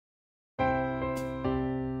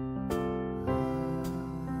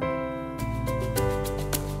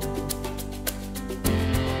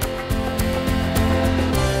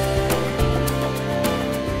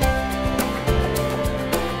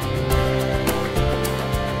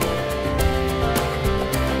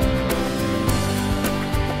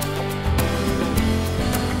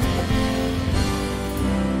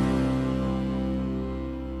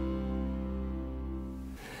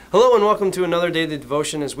Hello and welcome to another daily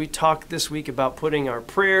devotion as we talk this week about putting our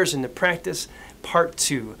prayers into practice, part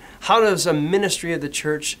 2. How does a ministry of the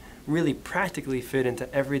church really practically fit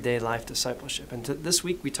into everyday life discipleship? And this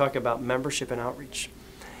week we talk about membership and outreach.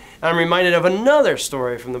 And I'm reminded of another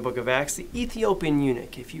story from the book of Acts, the Ethiopian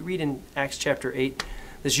eunuch. If you read in Acts chapter 8,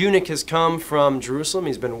 this eunuch has come from Jerusalem.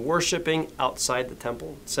 He's been worshiping outside the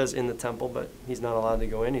temple. It says in the temple, but he's not allowed to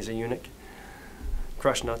go in. He's a eunuch.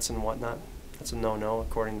 Crush nuts and whatnot. That's a no-no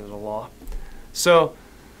according to the law. So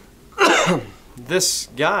this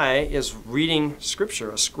guy is reading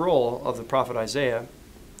scripture, a scroll of the prophet Isaiah,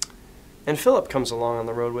 and Philip comes along on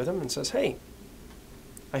the road with him and says, "Hey,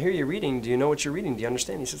 I hear you reading. Do you know what you're reading? Do you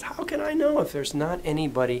understand?" He says, "How can I know if there's not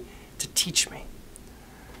anybody to teach me?"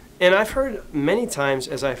 And I've heard many times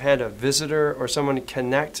as I've had a visitor or someone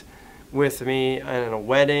connect with me in a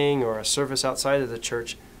wedding or a service outside of the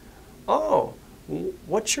church, "Oh,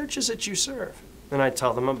 what church is it you serve?" And I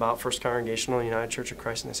tell them about First Congregational United Church of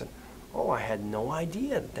Christ, and they said, "Oh, I had no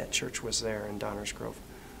idea that that church was there in Downers Grove.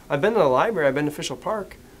 I've been to the library, I've been to Fishel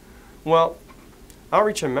Park." Well,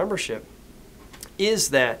 outreach and membership is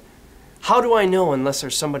that, how do I know unless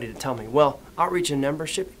there's somebody to tell me? Well, outreach and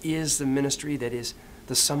membership is the ministry that is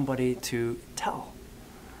the somebody to tell.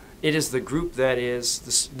 It is the group that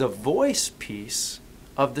is the voice piece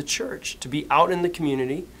of the church, to be out in the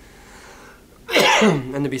community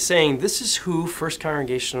and to be saying, this is who First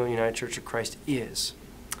Congregational United Church of Christ is,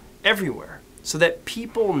 everywhere, so that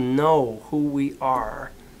people know who we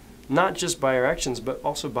are, not just by our actions, but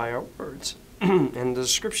also by our words and the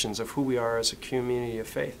descriptions of who we are as a community of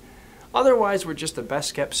faith. Otherwise, we're just the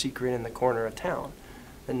best kept secret in the corner of town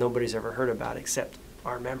that nobody's ever heard about except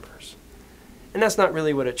our members. And that's not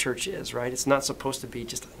really what a church is, right? It's not supposed to be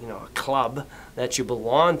just, a club that you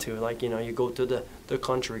belong to. Like, you go to the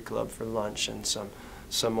country club for lunch and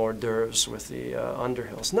some hors d'oeuvres with the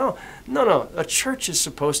Underhills. No. A church is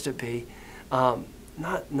supposed to be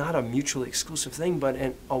not a mutually exclusive thing, but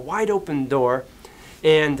a wide open door.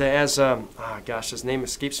 And as, his name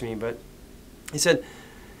escapes me, but he said,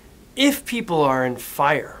 if people are in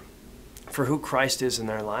fire for who Christ is in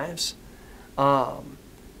their lives,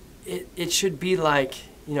 it should be like,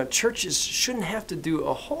 churches shouldn't have to do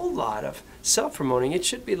a whole lot of self-promoting. It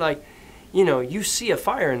should be like, you see a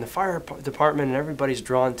fire in the fire department and everybody's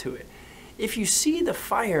drawn to it. If you see the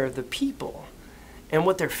fire of the people and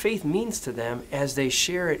what their faith means to them as they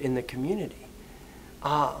share it in the community,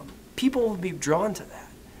 people will be drawn to that.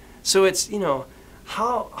 So it's,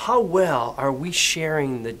 how well are we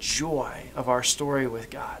sharing the joy of our story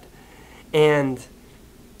with God? And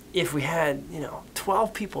if we had,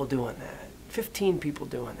 12 people doing that, 15 people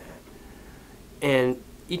doing that, and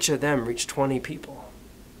each of them reached 20 people,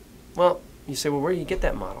 well, you say, well, where do you get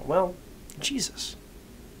that model? Well, Jesus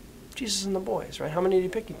and the boys, right? How many did he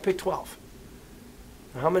pick? He picked 12.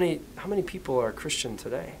 How many people are Christian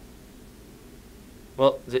today?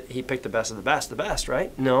 Well, he picked the best of the best,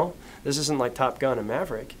 right? No, this isn't like Top Gun and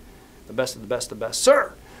Maverick, the best of the best.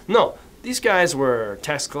 Sir, no. These guys were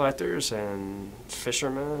tax collectors and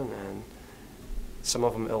fishermen, and some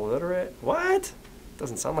of them illiterate. What?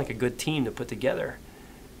 Doesn't sound like a good team to put together.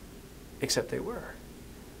 Except they were.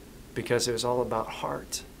 Because it was all about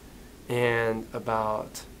heart and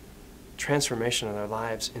about transformation of their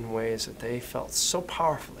lives in ways that they felt so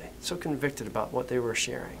powerfully, so convicted about what they were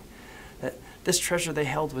sharing, that this treasure they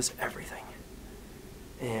held was everything.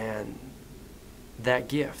 And that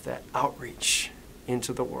gift, that outreach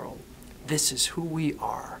into the world, this is who we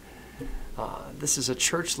are. This is a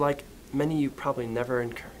church like many you probably never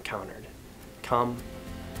encountered. Come,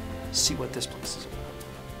 see what this place is about.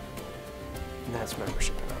 And that's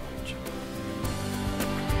membership and outreach.